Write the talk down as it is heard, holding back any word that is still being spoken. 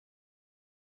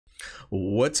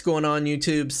What's going on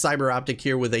YouTube? CyberOptek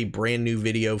here with a brand new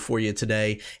video for you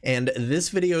today, and this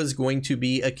video is going to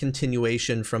be a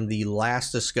continuation from the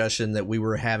last discussion that we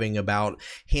were having about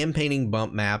hand painting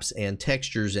bump maps and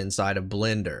textures inside of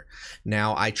Blender.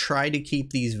 Now I try to keep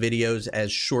these videos as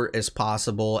short as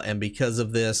possible, and because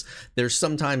of this there's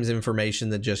sometimes information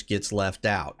that just gets left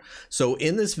out. So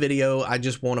in this video I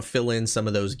just want to fill in some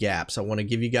of those gaps. I want to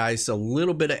give you guys a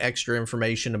little bit of extra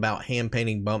information about hand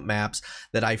painting bump maps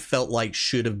that I felt like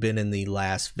should have been in the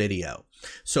last video.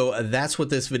 So that's what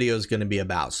this video is going to be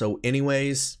about. So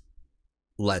anyways,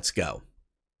 let's go.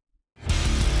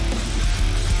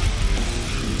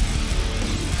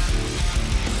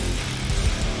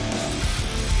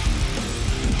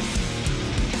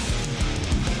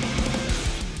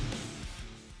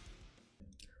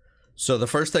 So the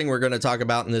first thing we're going to talk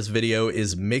about in this video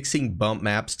is mixing bump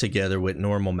maps together with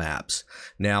normal maps.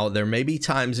 Now there may be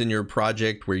times in your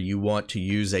project where you want to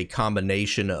use a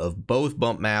combination of both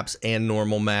bump maps and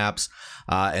normal maps,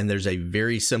 and there's a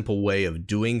very simple way of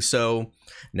doing so.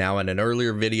 Now in an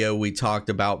earlier video we talked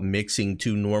about mixing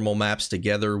two normal maps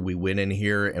together. We went in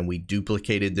here and we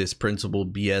duplicated this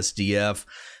principled BSDF.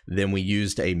 Then we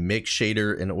used a mix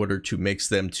shader in order to mix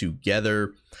them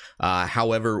together.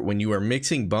 However, when you are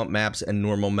mixing bump maps and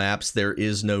normal maps, there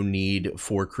is no need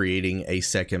for creating a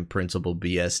second principled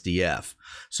BSDF.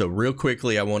 So real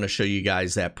quickly, I want to show you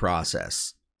guys that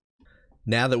process.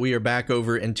 Now that we are back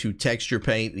over into texture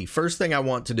paint, the first thing I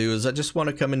want to do is I just want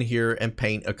to come in here and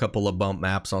paint a couple of bump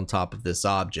maps on top of this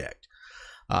object.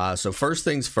 So first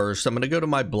things first, I'm going to go to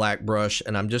my black brush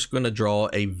and I'm just going to draw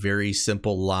a very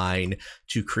simple line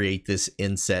to create this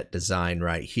inset design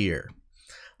right here.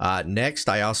 Next,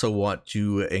 I also want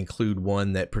to include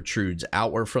one that protrudes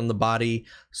outward from the body.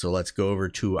 So let's go over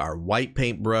to our white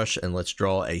paint brush and let's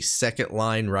draw a second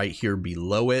line right here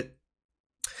below it.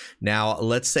 Now,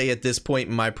 let's say at this point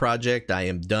in my project, I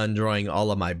am done drawing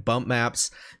all of my bump maps.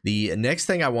 The next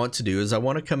thing I want to do is I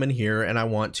want to come in here and I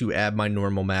want to add my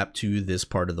normal map to this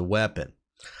part of the weapon.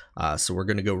 So we're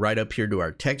going to go right up here to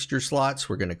our texture slots.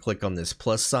 We're going to click on this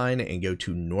plus sign and go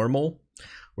to normal.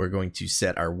 We're going to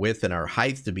set our width and our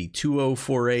height to be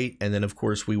 2048. And then of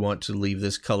course we want to leave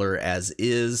this color as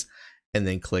is and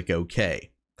then click OK.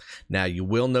 Now you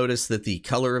will notice that the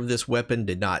color of this weapon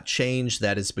did not change.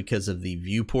 That is because of the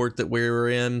viewport that we're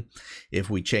in.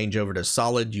 If we change over to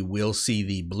solid, you will see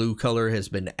the blue color has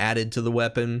been added to the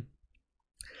weapon.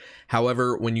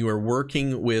 However, when you are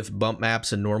working with bump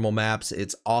maps and normal maps,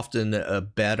 it's often a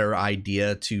better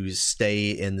idea to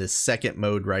stay in this second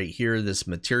mode right here, this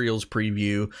materials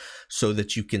preview, so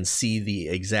that you can see the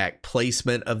exact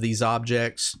placement of these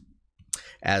objects.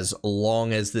 As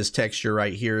long as this texture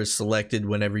right here is selected,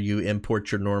 whenever you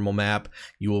import your normal map,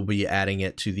 you will be adding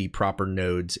it to the proper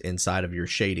nodes inside of your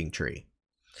shading tree.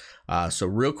 So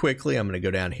real quickly, I'm going to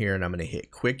go down here and I'm going to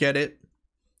hit quick edit.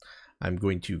 I'm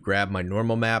going to grab my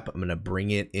normal map. I'm going to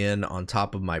bring it in on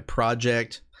top of my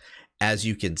project. As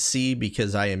you can see,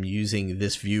 because I am using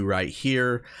this view right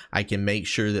here, I can make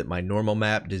sure that my normal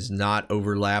map does not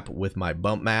overlap with my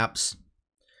bump maps.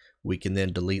 We can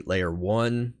then delete layer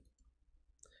 1.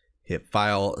 Hit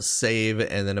file, save,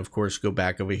 and then of course go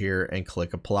back over here and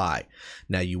click apply.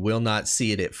 Now you will not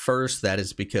see it at first. That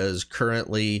is because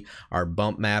currently our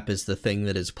bump map is the thing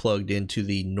that is plugged into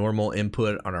the normal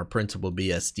input on our principled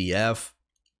BSDF.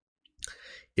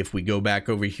 If we go back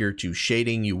over here to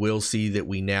shading, you will see that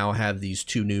we now have these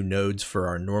two new nodes for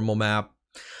our normal map.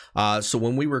 So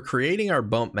when we were creating our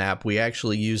bump map, we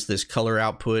actually used this color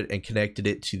output and connected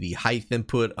it to the height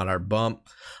input on our bump.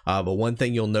 But one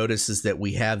thing you'll notice is that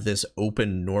we have this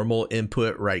open normal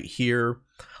input right here.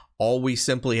 All we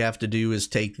simply have to do is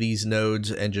take these nodes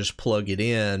and just plug it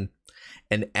in.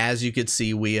 And as you can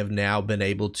see, we have now been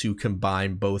able to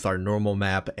combine both our normal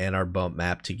map and our bump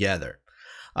map together.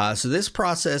 So this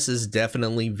process is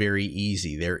definitely very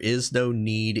easy. There is no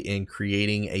need in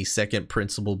creating a second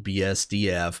principled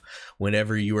BSDF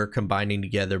whenever you are combining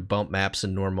together bump maps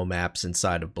and normal maps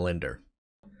inside of Blender.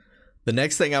 The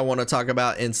next thing I want to talk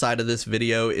about inside of this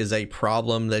video is a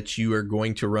problem that you are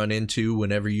going to run into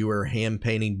whenever you are hand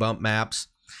painting bump maps.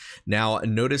 Now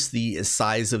notice the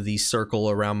size of the circle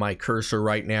around my cursor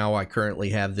right now. I currently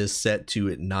have this set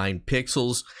to 9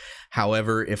 pixels.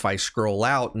 However, if I scroll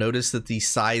out, notice that the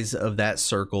size of that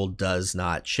circle does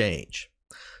not change.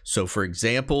 So for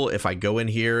example, if I go in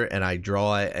here and I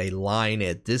draw a line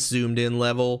at this zoomed in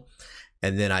level,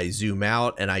 and then I zoom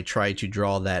out and I try to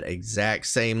draw that exact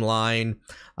same line,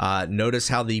 notice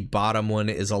how the bottom one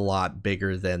is a lot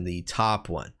bigger than the top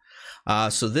one.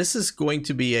 So this is going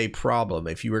to be a problem.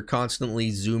 If you are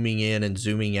constantly zooming in and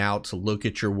zooming out to look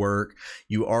at your work,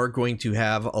 you are going to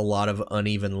have a lot of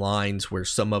uneven lines where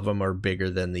some of them are bigger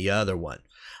than the other one.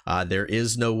 There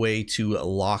is no way to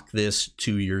lock this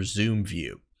to your zoom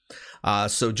view.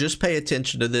 So just pay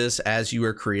attention to this as you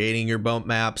are creating your bump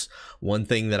maps. One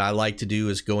thing that I like to do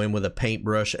is go in with a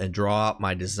paintbrush and draw out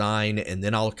my design, and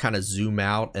then I'll kind of zoom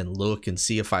out and look and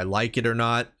see if I like it or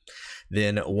not.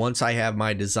 Then once I have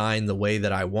my design the way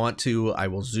that I want to, I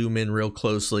will zoom in real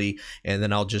closely, and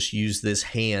then I'll just use this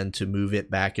hand to move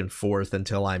it back and forth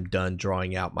until I'm done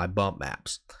drawing out my bump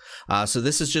maps. So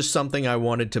this is just something I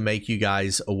wanted to make you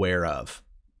guys aware of.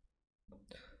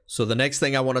 So the next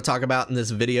thing I want to talk about in this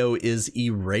video is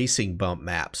erasing bump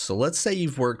maps. So let's say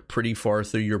you've worked pretty far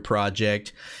through your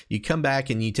project. You come back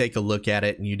and you take a look at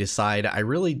it and you decide, I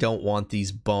really don't want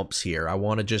these bumps here. I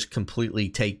want to just completely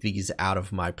take these out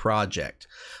of my project.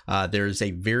 There's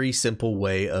a very simple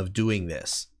way of doing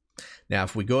this. Now,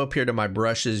 if we go up here to my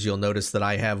brushes, you'll notice that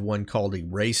I have one called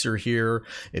Eraser here.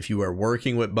 If you are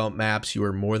working with bump maps, you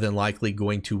are more than likely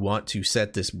going to want to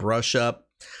set this brush up.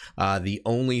 The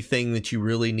only thing that you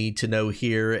really need to know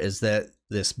here is that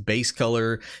this base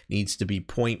color needs to be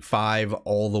 0.5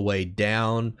 all the way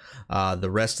down. The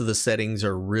rest of the settings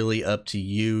are really up to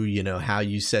you, you know, how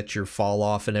you set your fall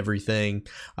off and everything.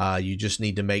 You just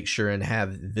need to make sure and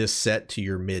have this set to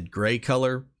your mid gray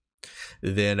color.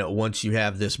 Then once you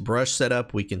have this brush set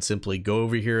up, we can simply go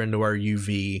over here into our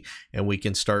UV and we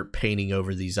can start painting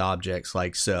over these objects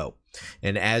like so.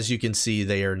 And as you can see,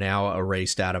 they are now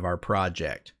erased out of our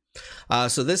project.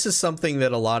 So this is something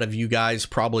that a lot of you guys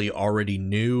probably already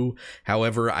knew.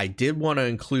 However, I did want to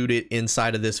include it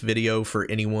inside of this video for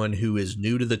anyone who is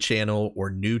new to the channel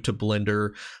or new to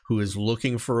Blender, who is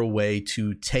looking for a way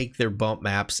to take their bump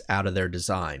maps out of their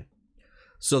design.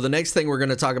 So the next thing we're going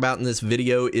to talk about in this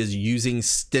video is using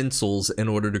stencils in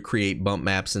order to create bump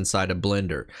maps inside of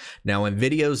Blender. Now in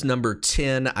videos number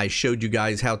 10, I showed you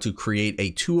guys how to create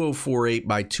a 2048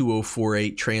 by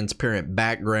 2048 transparent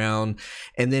background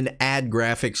and then add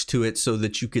graphics to it so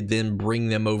that you could then bring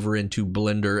them over into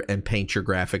Blender and paint your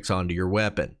graphics onto your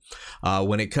weapon.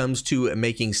 When it comes to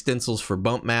making stencils for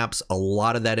bump maps, a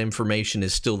lot of that information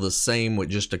is still the same with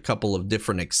just a couple of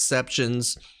different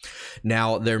exceptions.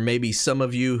 Now, there may be some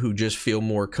of you who just feel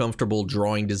more comfortable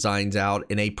drawing designs out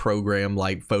in a program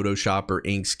like Photoshop or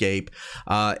Inkscape,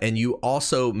 and you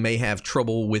also may have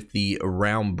trouble with the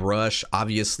round brush.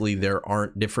 Obviously, there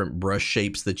aren't different brush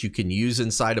shapes that you can use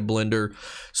inside of Blender.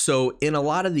 So in a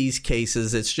lot of these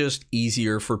cases, it's just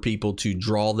easier for people to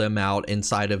draw them out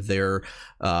inside of their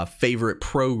favorite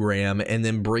program and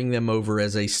then bring them over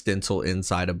as a stencil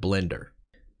inside of Blender.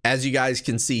 As you guys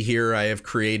can see here, I have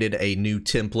created a new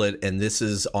template, and this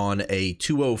is on a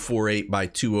 2048 by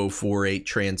 2048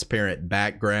 transparent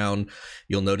background.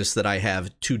 You'll notice that I have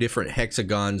two different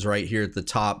hexagons right here at the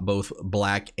top, both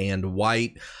black and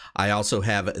white. I also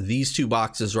have these two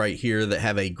boxes right here that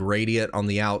have a gradient on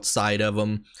the outside of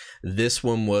them. This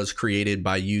one was created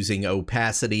by using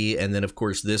opacity, and then of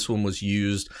course this one was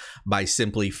used by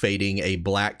simply fading a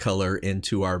black color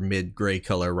into our mid gray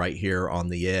color right here on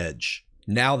the edge.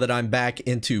 Now that I'm back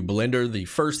into Blender, the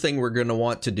first thing we're going to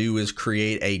want to do is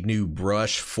create a new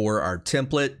brush for our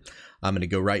template. I'm going to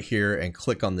go right here and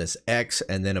click on this X,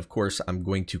 and then of course I'm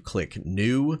going to click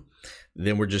New.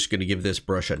 Then we're just going to give this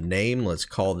brush a name. Let's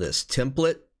call this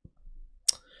Template.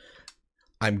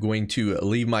 I'm going to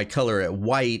leave my color at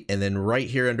white, and then right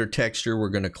here under Texture, we're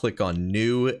going to click on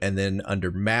New, and then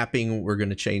under Mapping, we're going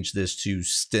to change this to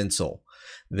Stencil.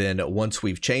 Then once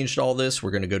we've changed all this,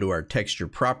 we're going to go to our Texture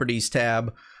Properties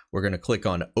tab. We're going to click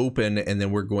on Open, and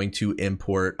then we're going to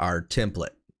import our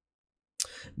template.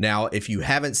 Now, if you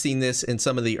haven't seen this in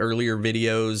some of the earlier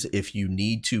videos, if you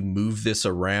need to move this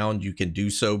around, you can do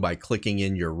so by clicking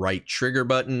in your right trigger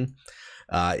button.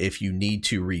 If you need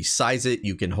to resize it,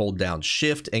 you can hold down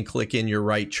Shift and click in your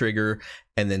right trigger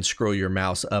and then scroll your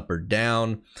mouse up or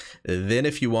down. Then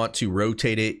if you want to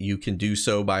rotate it, you can do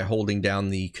so by holding down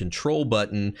the Control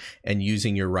button and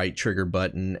using your right trigger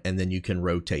button, and then you can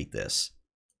rotate this.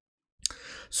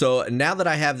 So now that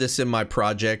I have this in my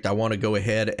project, I want to go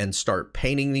ahead and start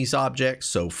painting these objects.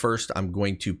 So first I'm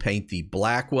going to paint the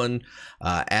black one.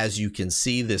 As you can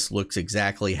see, this looks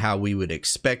exactly how we would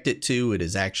expect it to. It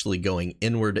is actually going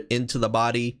inward into the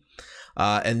body.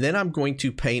 And then I'm going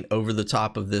to paint over the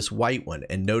top of this white one,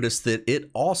 and notice that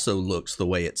it also looks the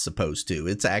way it's supposed to.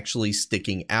 It's actually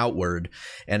sticking outward,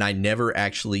 and I never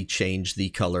actually changed the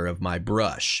color of my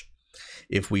brush.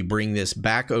 If we bring this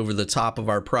back over the top of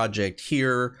our project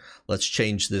here, let's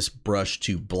change this brush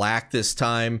to black this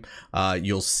time.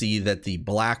 You'll see that the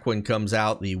black one comes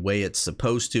out the way it's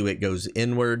supposed to. It goes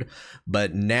inward.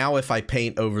 But now if I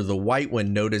paint over the white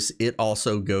one, notice it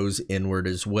also goes inward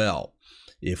as well.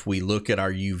 If we look at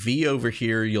our UV over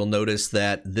here, you'll notice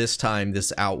that this time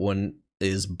this out one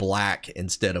is black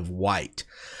instead of white.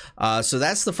 So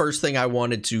that's the first thing I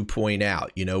wanted to point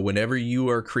out. You know, whenever you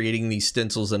are creating these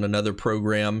stencils in another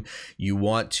program, you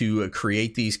want to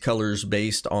create these colors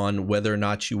based on whether or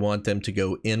not you want them to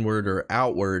go inward or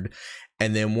outward.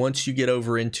 And then once you get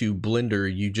over into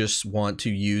Blender, you just want to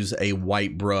use a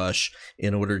white brush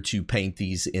in order to paint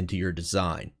these into your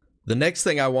design. The next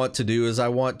thing I want to do is I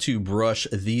want to brush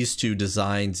these two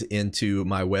designs into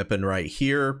my weapon right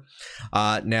here.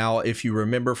 Now, if you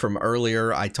remember from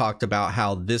earlier, I talked about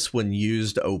how this one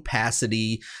used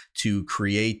opacity to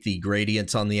create the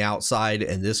gradients on the outside,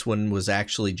 and this one was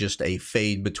actually just a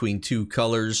fade between two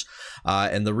colors.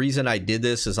 And the reason I did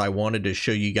this is I wanted to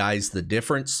show you guys the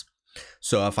difference.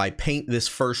 So if I paint this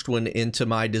first one into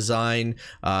my design,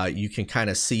 you can kind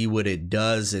of see what it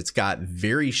does. It's got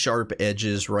very sharp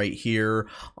edges right here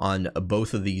on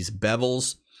both of these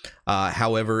bevels.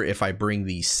 However, if I bring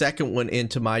the second one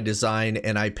into my design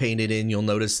and I paint it in, you'll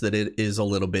notice that it is a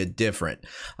little bit different.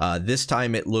 This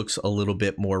time it looks a little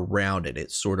bit more rounded.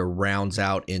 It sort of rounds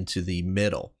out into the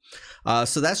middle.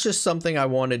 So that's just something I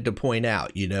wanted to point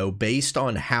out. You know, based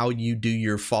on how you do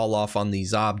your fall off on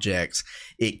these objects,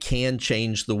 it can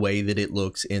change the way that it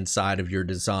looks inside of your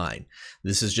design.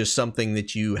 This is just something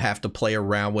that you have to play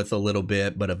around with a little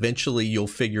bit, but eventually you'll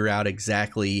figure out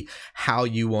exactly how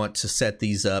you want to set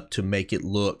these up to make it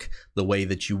look the way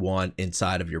that you want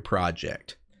inside of your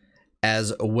project.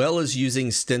 As well as using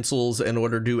stencils in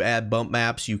order to add bump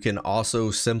maps, you can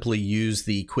also simply use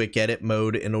the quick edit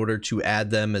mode in order to add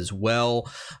them as well.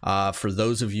 For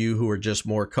those of you who are just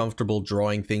more comfortable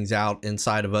drawing things out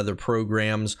inside of other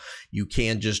programs, you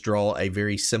can just draw a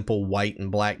very simple white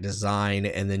and black design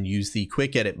and then use the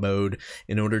quick edit mode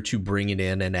in order to bring it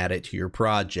in and add it to your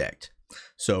project.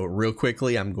 So real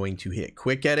quickly, I'm going to hit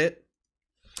quick edit.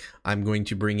 I'm going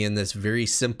to bring in this very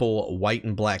simple white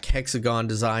and black hexagon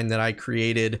design that I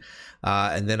created,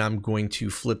 and then I'm going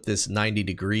to flip this 90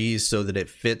 degrees so that it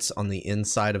fits on the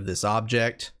inside of this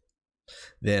object.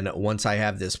 Then once I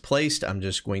have this placed, I'm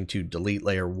just going to delete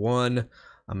layer 1.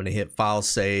 I'm going to hit file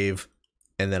save,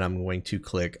 and then I'm going to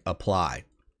click apply.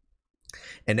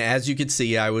 And as you can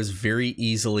see, I was very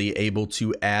easily able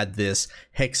to add this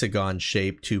hexagon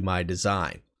shape to my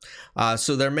design.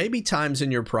 So there may be times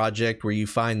in your project where you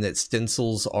find that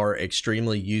stencils are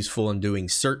extremely useful in doing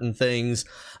certain things.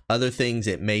 Other things,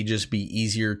 it may just be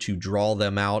easier to draw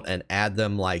them out and add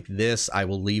them like this. I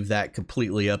will leave that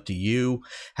completely up to you.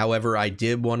 However, I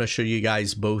did want to show you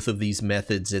guys both of these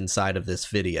methods inside of this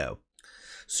video.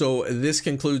 So this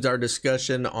concludes our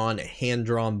discussion on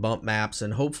hand-drawn bump maps,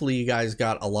 and hopefully you guys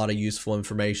got a lot of useful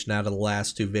information out of the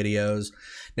last two videos.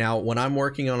 Now, when I'm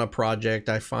working on a project,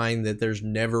 I find that there's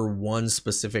never one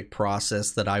specific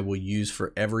process that I will use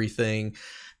for everything.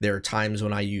 There are times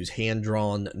when I use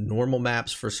hand-drawn normal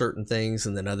maps for certain things,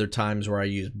 and then other times where I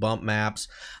use bump maps.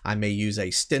 I may use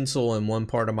a stencil in one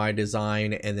part of my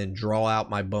design and then draw out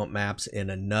my bump maps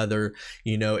in another.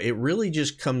 You know, it really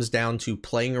just comes down to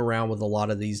playing around with a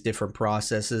lot of these different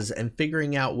processes and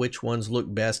figuring out which ones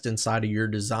look best inside of your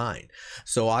design.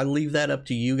 So I leave that up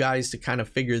to you guys to kind of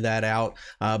figure that out,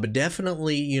 but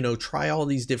definitely, you know, try all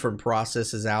these different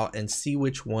processes out and see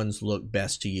which ones look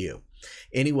best to you.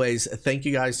 Anyways, thank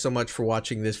you guys so much for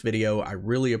watching this video. I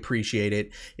really appreciate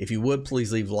it. If you would,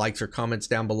 please leave likes or comments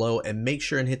down below and make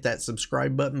sure and hit that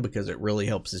subscribe button because it really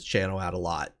helps this channel out a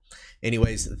lot.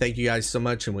 Anyways, thank you guys so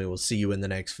much, and we will see you in the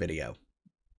next video.